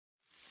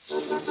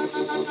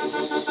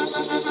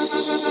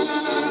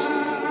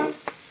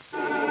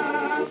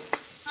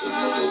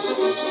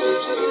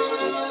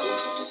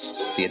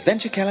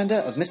Adventure Calendar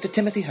of Mr.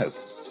 Timothy Hope.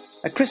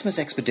 A Christmas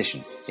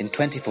Expedition in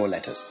 24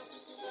 letters.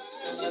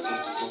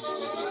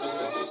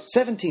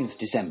 17th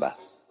December.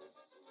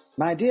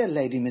 My dear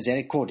Lady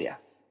Misericordia,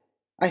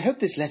 I hope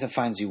this letter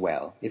finds you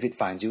well, if it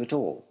finds you at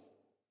all.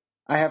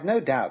 I have no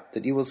doubt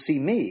that you will see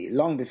me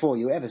long before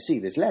you ever see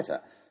this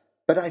letter,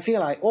 but I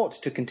feel I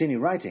ought to continue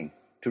writing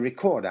to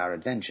record our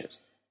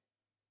adventures.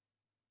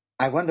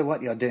 I wonder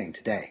what you're doing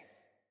today.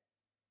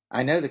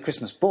 I know the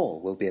Christmas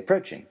ball will be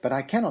approaching, but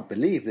I cannot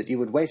believe that you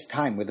would waste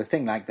time with a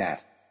thing like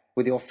that,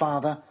 with your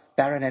father,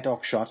 Baronet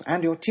Oxshott,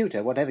 and your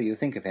tutor, whatever you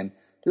think of him,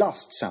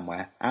 lost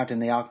somewhere out in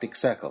the Arctic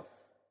Circle,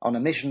 on a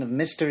mission of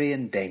mystery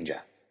and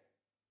danger.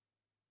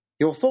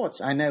 Your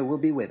thoughts, I know, will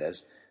be with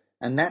us,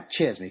 and that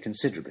cheers me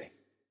considerably.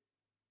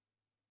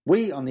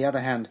 We, on the other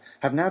hand,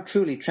 have now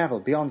truly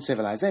travelled beyond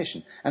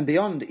civilization, and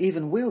beyond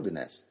even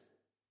wilderness.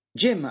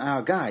 Jim,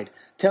 our guide,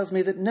 tells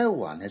me that no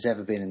one has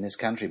ever been in this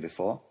country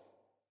before,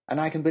 and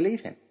I can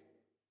believe him.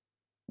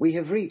 We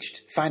have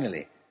reached,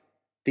 finally,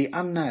 the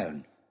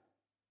unknown.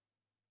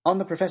 On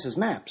the Professor's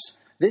maps,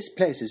 this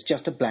place is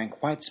just a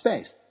blank white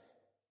space,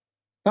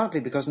 partly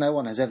because no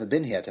one has ever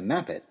been here to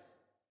map it,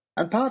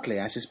 and partly,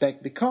 I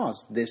suspect,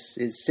 because this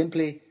is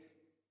simply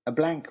a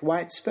blank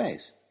white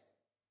space.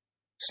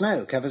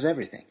 Snow covers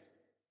everything.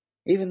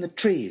 Even the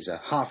trees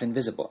are half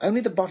invisible,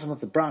 only the bottom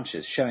of the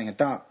branches showing a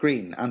dark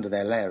green under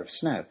their layer of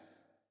snow.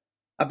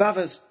 Above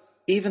us,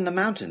 even the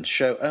mountains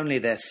show only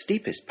their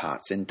steepest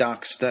parts in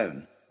dark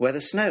stone, where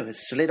the snow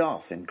has slid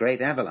off in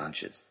great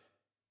avalanches.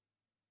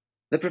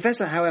 The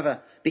Professor,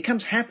 however,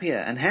 becomes happier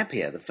and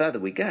happier the further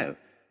we go.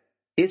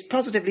 He is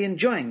positively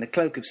enjoying the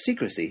cloak of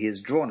secrecy he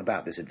has drawn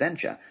about this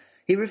adventure.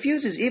 He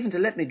refuses even to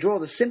let me draw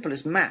the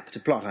simplest map to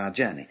plot our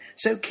journey.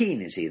 So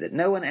keen is he that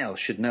no one else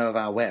should know of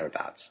our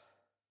whereabouts.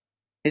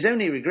 His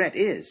only regret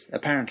is,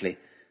 apparently,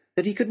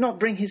 that he could not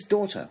bring his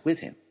daughter with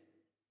him.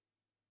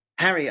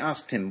 Harry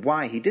asked him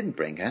why he didn't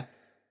bring her,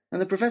 and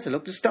the Professor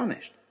looked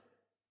astonished.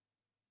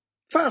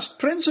 First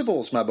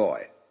principles, my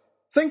boy.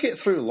 Think it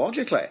through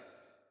logically.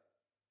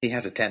 He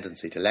has a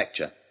tendency to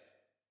lecture.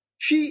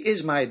 She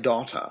is my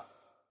daughter.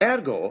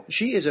 Ergo,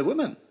 she is a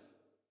woman.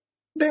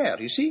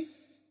 There, you see.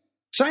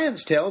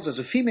 Science tells us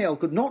a female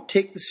could not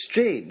take the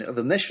strain of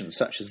a mission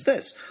such as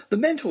this. The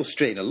mental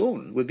strain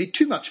alone would be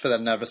too much for their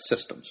nervous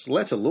systems,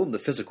 let alone the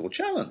physical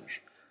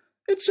challenge.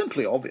 It's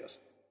simply obvious.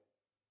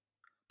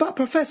 But,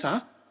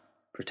 Professor,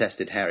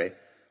 protested Harry,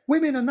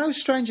 women are no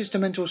strangers to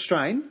mental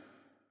strain.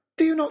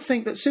 Do you not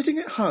think that sitting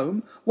at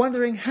home,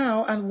 wondering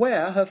how and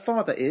where her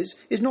father is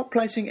not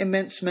placing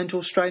immense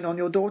mental strain on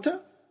your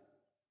daughter?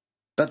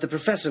 But the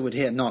Professor would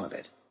hear none of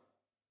it.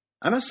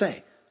 I must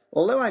say,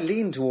 although I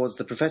lean towards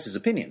the Professor's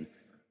opinion,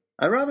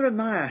 I rather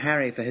admire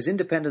Harry for his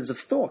independence of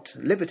thought,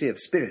 liberty of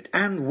spirit,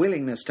 and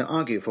willingness to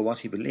argue for what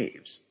he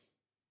believes.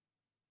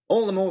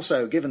 All the more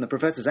so given the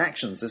Professor's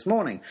actions this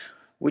morning,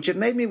 which have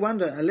made me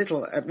wonder a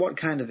little at what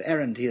kind of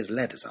errand he has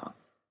led us on.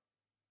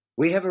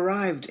 We have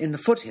arrived in the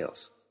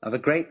foothills of a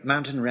great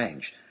mountain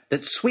range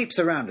that sweeps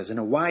around us in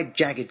a wide,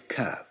 jagged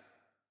curve.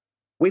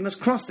 We must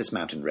cross this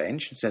mountain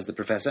range, says the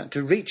Professor,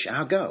 to reach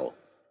our goal.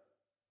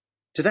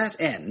 To that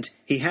end,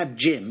 he had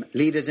Jim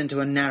lead us into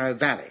a narrow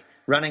valley,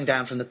 running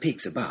down from the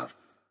peaks above,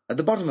 at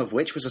the bottom of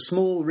which was a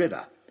small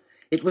river.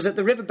 It was at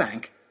the river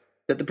bank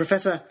that the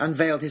Professor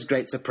unveiled his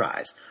great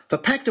surprise, for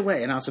packed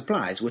away in our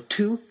supplies were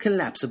 2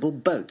 collapsible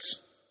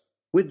boats.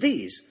 With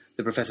these,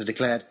 the Professor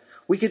declared,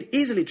 we could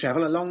easily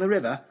travel along the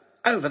river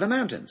over the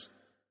mountains.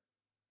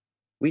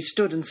 We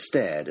stood and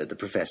stared at the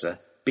Professor,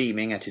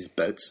 beaming at his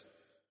boats,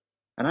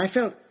 and I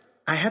felt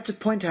I had to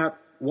point out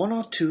 1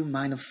 or 2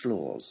 minor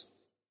flaws.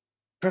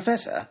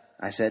 Professor,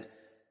 I said,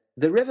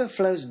 the river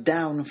flows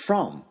down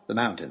from the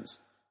mountains.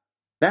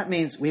 That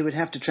means we would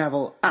have to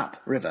travel up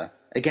river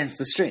against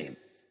the stream.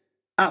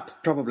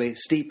 Up, probably,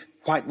 steep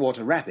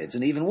whitewater rapids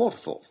and even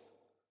waterfalls.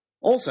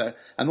 Also,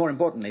 and more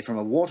importantly from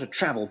a water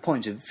travel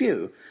point of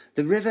view,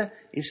 the river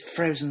is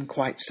frozen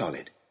quite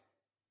solid.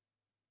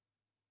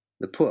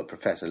 The poor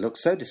Professor looked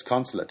so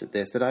disconsolate at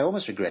this that I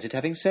almost regretted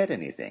having said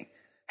anything.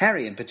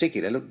 Harry in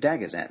particular looked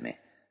daggers at me.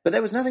 But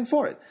there was nothing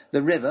for it.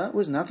 The river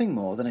was nothing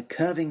more than a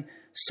curving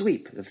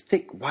sweep of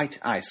thick white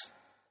ice,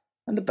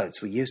 and the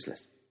boats were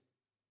useless.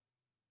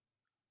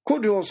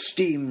 Could your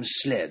steam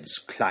sleds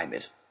climb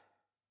it?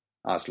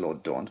 Asked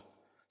Lord Daunt.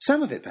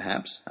 Some of it,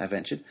 perhaps, I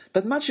ventured,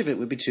 but much of it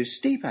would be too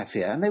steep, I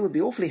fear, and they would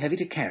be awfully heavy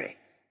to carry.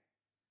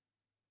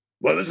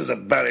 Well, this is a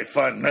very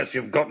fine mess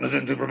you've gotten us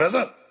into,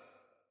 Professor,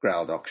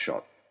 growled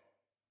Oxshott.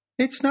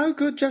 It's no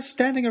good just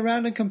standing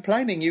around and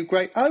complaining, you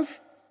great oaf,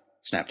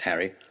 snapped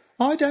Harry.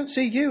 I don't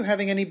see you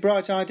having any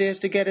bright ideas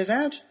to get us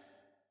out.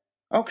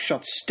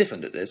 Oxshott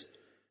stiffened at this,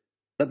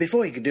 but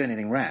before he could do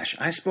anything rash,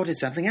 I spotted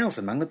something else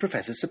among the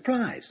Professor's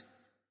supplies.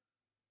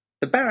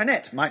 The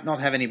Baronet might not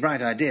have any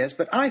bright ideas,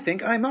 but I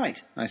think I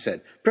might, I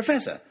said.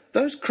 Professor,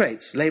 those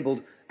crates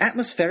labelled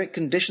atmospheric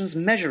conditions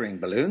measuring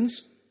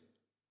balloons,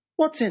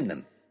 what's in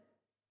them?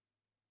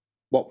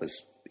 What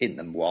was in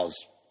them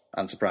was,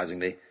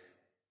 unsurprisingly,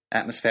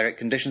 atmospheric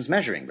conditions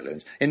measuring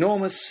balloons.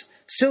 Enormous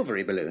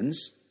silvery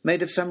balloons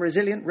made of some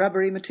resilient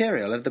rubbery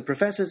material of the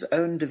Professor's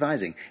own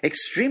devising,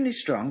 extremely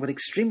strong but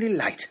extremely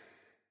light,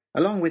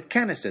 along with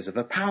canisters of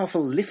a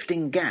powerful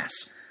lifting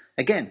gas,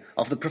 again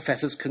of the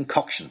Professor's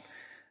concoction.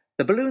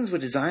 The balloons were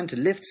designed to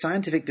lift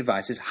scientific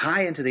devices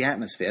high into the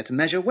atmosphere to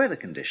measure weather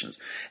conditions,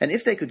 and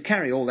if they could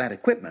carry all that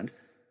equipment,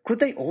 could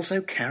they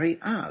also carry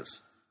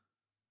us?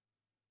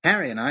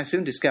 Harry and I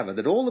soon discovered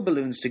that all the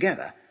balloons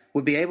together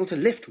would be able to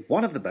lift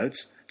one of the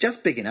boats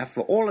just big enough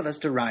for all of us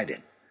to ride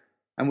in,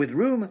 and with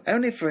room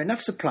only for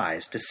enough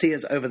supplies to see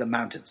us over the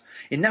mountains,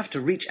 enough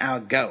to reach our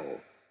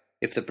goal,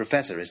 if the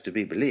Professor is to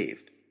be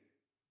believed.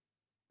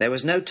 There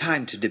was no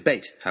time to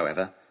debate,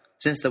 however,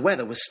 since the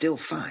weather was still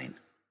fine.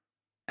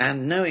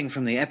 And knowing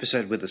from the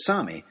episode with the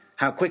Sami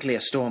how quickly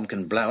a storm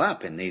can blow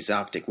up in these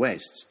Arctic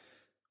wastes,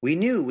 we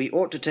knew we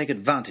ought to take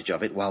advantage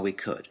of it while we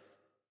could.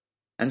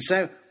 And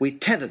so we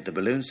tethered the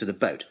balloons to the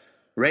boat,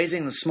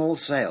 raising the small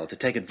sail to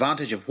take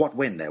advantage of what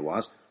wind there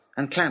was,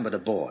 and clambered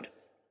aboard.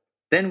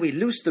 Then we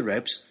loosed the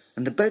ropes,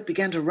 and the boat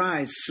began to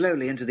rise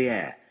slowly into the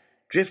air,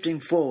 drifting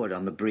forward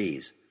on the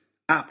breeze,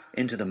 up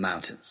into the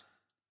mountains.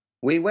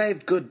 We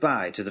waved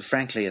goodbye to the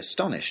frankly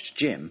astonished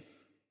Jim,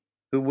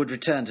 who would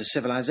return to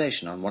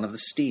civilization on one of the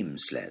steam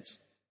sleds.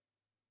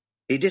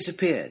 He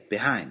disappeared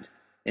behind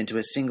into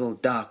a single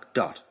dark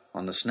dot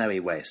on the snowy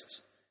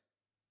wastes,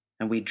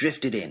 and we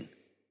drifted in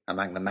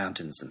among the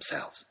mountains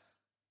themselves.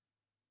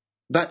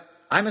 But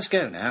I must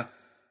go now.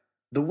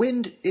 The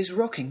wind is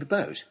rocking the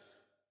boat,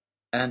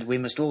 and we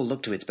must all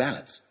look to its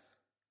balance.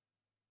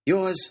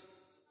 Yours,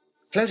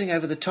 floating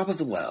over the top of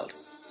the world,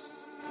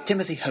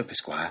 Timothy Hope,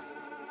 Esquire,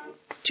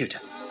 Tutor.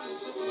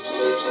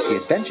 The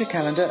Adventure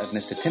Calendar of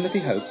Mr. Timothy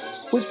Hope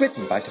was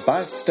written by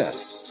Tobias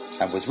Sturt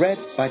and was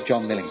read by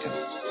John Millington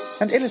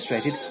and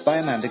illustrated by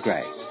Amanda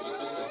Gray.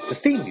 The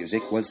theme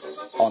music was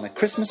On a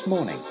Christmas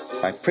Morning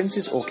by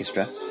Prince's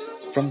Orchestra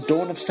from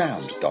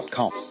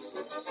dawnofsound.com.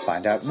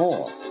 Find out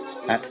more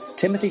at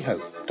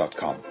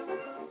timothyhope.com.